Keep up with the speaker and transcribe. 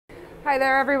Hi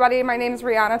there everybody, my name is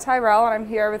Rihanna Tyrell and I'm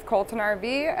here with Colton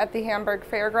RV at the Hamburg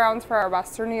Fairgrounds for our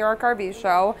Western New York RV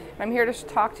show. And I'm here to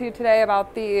talk to you today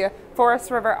about the Forest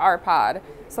River R-Pod.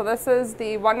 So this is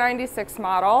the 196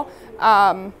 model,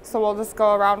 so we'll just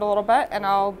go around a little bit and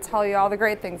I'll tell you all the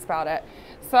great things about it.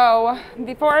 So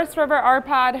the Forest River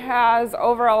R-Pod has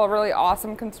overall a really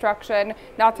awesome construction,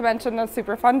 not to mention the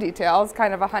super fun details,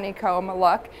 kind of a honeycomb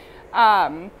look.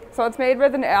 So it's made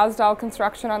with an Azdel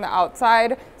construction on the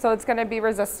outside, so it's going to be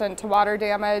resistant to water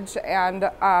damage and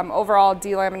overall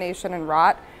delamination and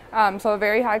rot. So a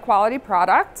very high quality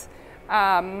product.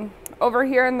 Over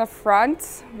here in the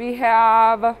front, we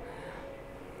have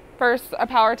first a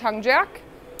power tongue jack.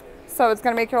 So it's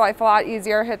going to make your life a lot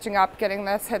easier hitching up, getting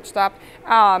this hitched up.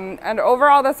 And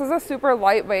overall, this is a super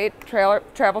lightweight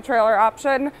travel trailer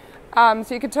option. So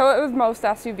you can tow it with most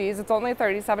SUVs. It's only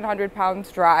 3,700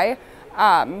 pounds dry.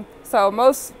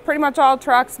 So pretty much all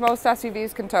trucks, most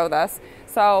SUVs can tow this.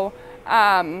 So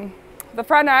the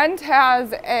front end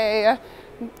has a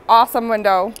awesome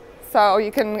window. So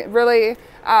you can really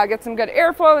get some good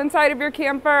airflow inside of your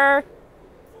camper.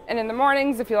 And in the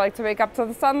mornings, if you like to wake up to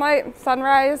the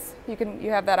sunrise,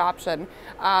 you have that option.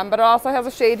 But it also has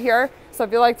a shade here. So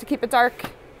if you like to keep it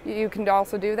dark, you can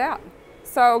also do that.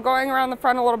 So going around the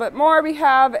front a little bit more, we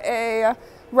have a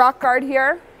rock guard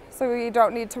here. So you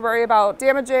don't need to worry about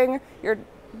damaging your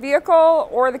vehicle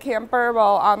or the camper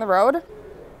while on the road.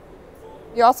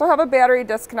 You also have a battery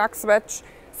disconnect switch.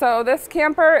 So this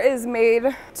camper is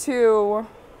made to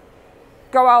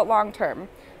go out long term.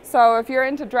 So if you're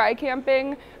into dry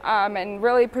camping and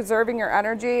really preserving your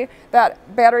energy,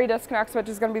 that battery disconnect switch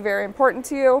is going to be very important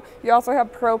to you. You also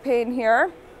have propane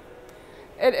here.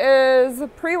 It is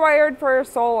pre-wired for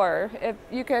solar. If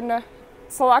you can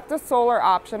select a solar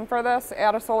option for this,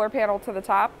 add a solar panel to the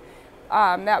top.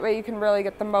 That way you can really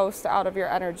get the most out of your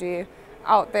energy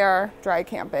out there dry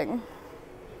camping.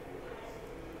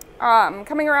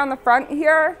 Coming around the front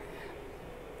here,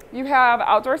 you have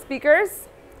outdoor speakers,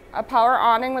 a power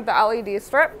awning with the LED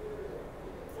strip.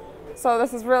 So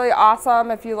this is really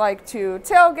awesome if you like to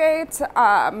tailgate.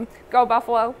 Go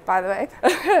Buffalo, by the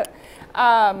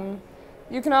way.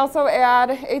 You can also add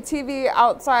a TV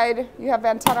outside. You have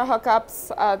antenna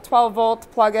hookups, 12-volt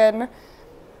plug-in.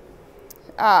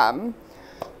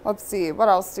 Let's see, what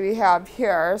else do we have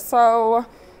here? So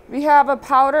we have a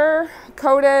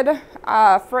powder-coated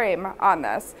frame on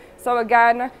this. So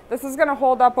again, this is going to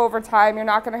hold up over time. You're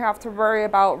not going to have to worry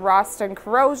about rust and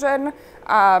corrosion.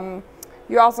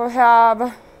 You also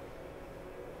have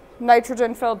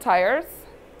nitrogen-filled tires.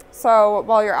 So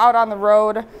while you're out on the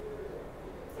road,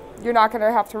 you're not going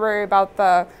to have to worry about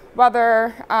the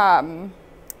weather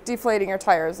deflating your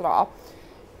tires at all.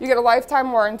 You get a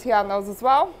lifetime warranty on those as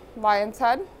well, lion's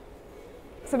head.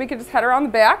 So we can just head around the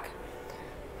back.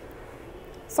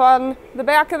 So on the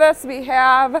back of this, we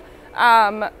have,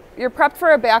 you're prepped for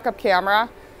a backup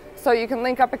camera. So you can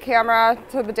link up a camera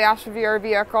to the dash of your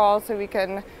vehicle so we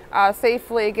can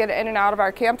safely get in and out of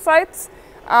our campsites.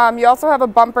 You also have a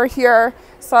bumper here,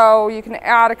 so you can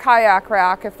add a kayak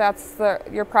rack if that's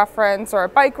your preference, or a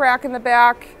bike rack in the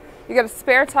back. You get a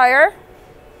spare tire.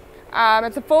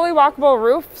 It's a fully walkable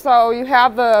roof, so you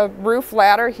have the roof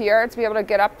ladder here to be able to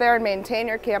get up there and maintain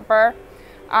your camper,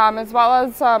 as well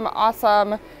as some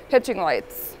awesome hitching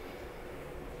lights.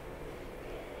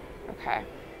 Okay.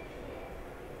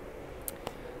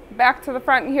 Back to the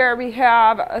front here, we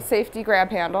have a safety grab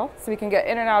handle, so we can get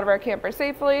in and out of our camper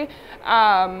safely,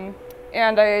 and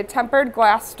a tempered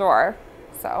glass door,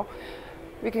 so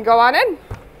we can go on in.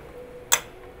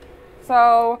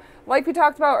 So like we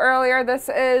talked about earlier, this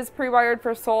is pre-wired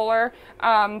for solar.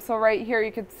 So right here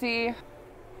you can see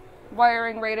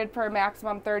wiring rated for a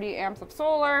maximum 30 amps of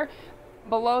solar.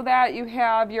 Below that you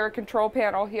have your control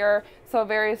panel here, so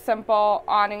very simple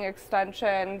awning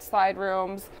extension, slide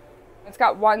rooms. It's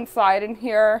got one slide in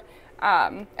here,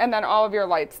 and then all of your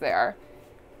lights there.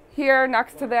 Here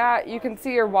next to that, you can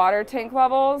see your water tank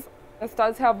levels. This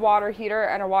does have water heater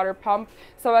and a water pump.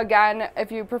 So again,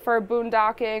 if you prefer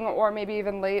boondocking or maybe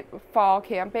even late fall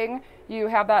camping, you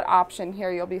have that option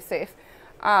here, you'll be safe.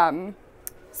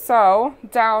 So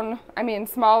down,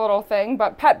 small little thing,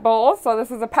 but pet bowls. So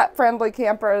this is a pet-friendly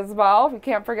camper as well. We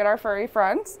can't forget our furry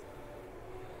friends.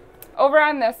 Over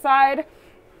on this side,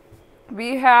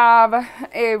 we have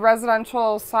a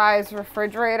residential size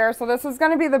refrigerator. So this is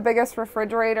going to be the biggest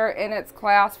refrigerator in its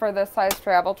class for this size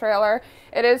travel trailer.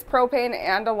 It is propane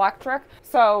and electric,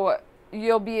 so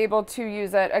you'll be able to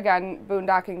use it, again,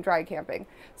 boondocking, dry camping.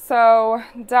 So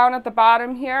down at the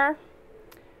bottom here,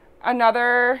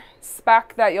 Another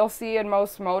spec that you'll see in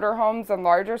most motorhomes and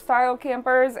larger style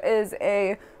campers is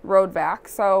a road vac.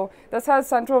 So this has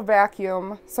central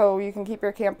vacuum, so you can keep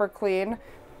your camper clean.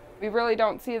 We really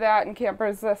don't see that in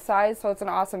campers this size, so it's an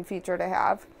awesome feature to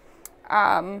have.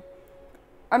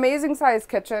 Amazing size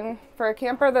kitchen. For a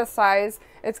camper this size,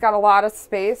 it's got a lot of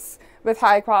space with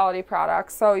high quality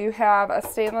products. So you have a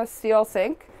stainless steel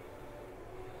sink,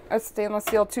 a stainless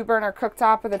steel 2-burner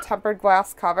cooktop with a tempered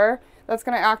glass cover. That's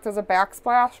going to act as a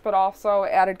backsplash, but also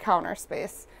added counter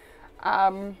space.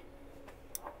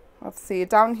 Let's see,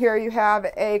 down here you have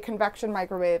a convection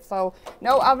microwave. So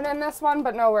no oven in this one,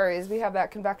 but no worries. We have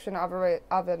that convection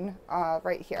oven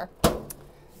right here.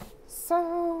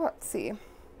 So let's see.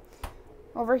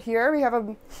 Over here we have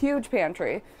a huge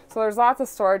pantry. So there's lots of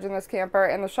storage in this camper,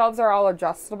 and the shelves are all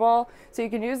adjustable. So you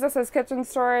can use this as kitchen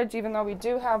storage, even though we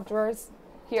do have drawers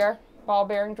here, ball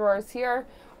bearing drawers here.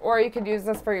 Or you could use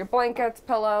this for your blankets,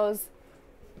 pillows.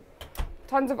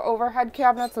 Tons of overhead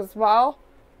cabinets as well.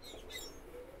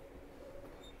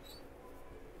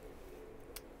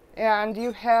 And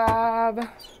you have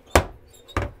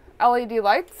LED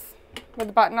lights with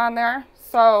a button on there.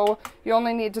 So you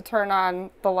only need to turn on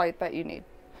the light that you need.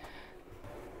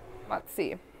 Let's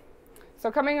see.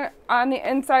 So coming on the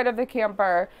inside of the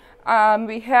camper,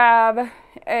 we have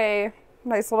a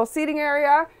nice little seating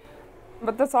area.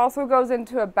 But this also goes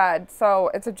into a bed. So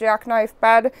it's a jackknife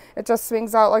bed. It just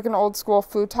swings out like an old school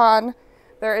futon.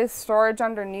 There is storage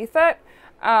underneath it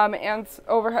and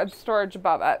overhead storage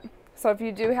above it. So if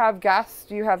you do have guests,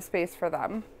 you have space for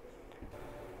them.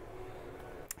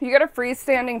 You get a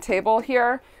freestanding table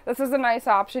here. This is a nice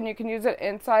option. You can use it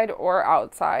inside or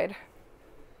outside.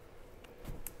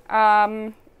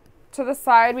 To the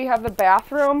side, we have the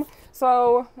bathroom.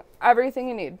 So everything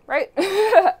you need, right?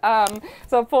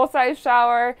 So full-size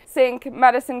shower, sink,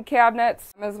 medicine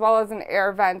cabinets, as well as an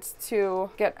air vent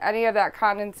to get any of that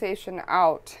condensation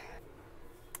out.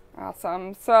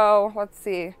 Awesome. So let's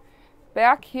see.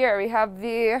 Back here we have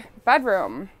the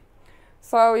bedroom.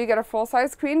 So you get a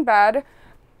full-size queen bed.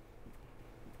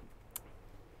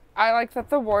 I like that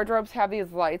the wardrobes have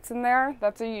these lights in there.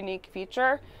 That's a unique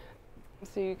feature.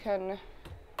 So you can,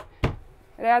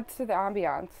 it adds to the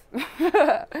ambiance.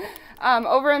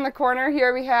 Over in the corner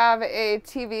here we have a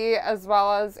TV as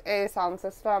well as a sound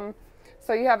system.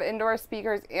 So you have indoor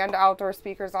speakers and outdoor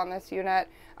speakers on this unit.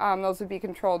 Those would be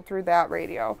controlled through that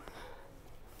radio.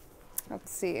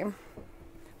 Let's see.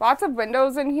 Lots of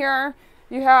windows in here.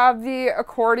 You have the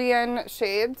accordion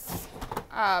shades.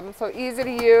 So easy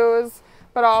to use,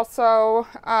 but also,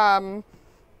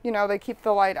 you know, they keep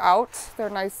the light out.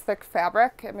 They're nice thick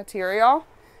fabric and material.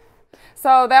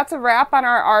 So that's a wrap on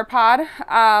our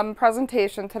R-Pod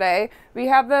presentation today. We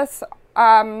have this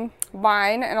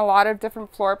line in a lot of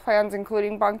different floor plans,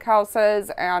 including bunkhouses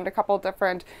and a couple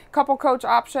different couple coach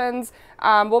options.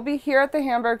 We'll be here at the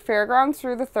Hamburg Fairgrounds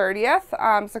through the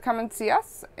 30th, so come and see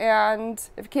us. And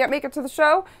if you can't make it to the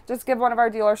show, just give one of our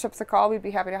dealerships a call. We'd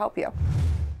be happy to help you.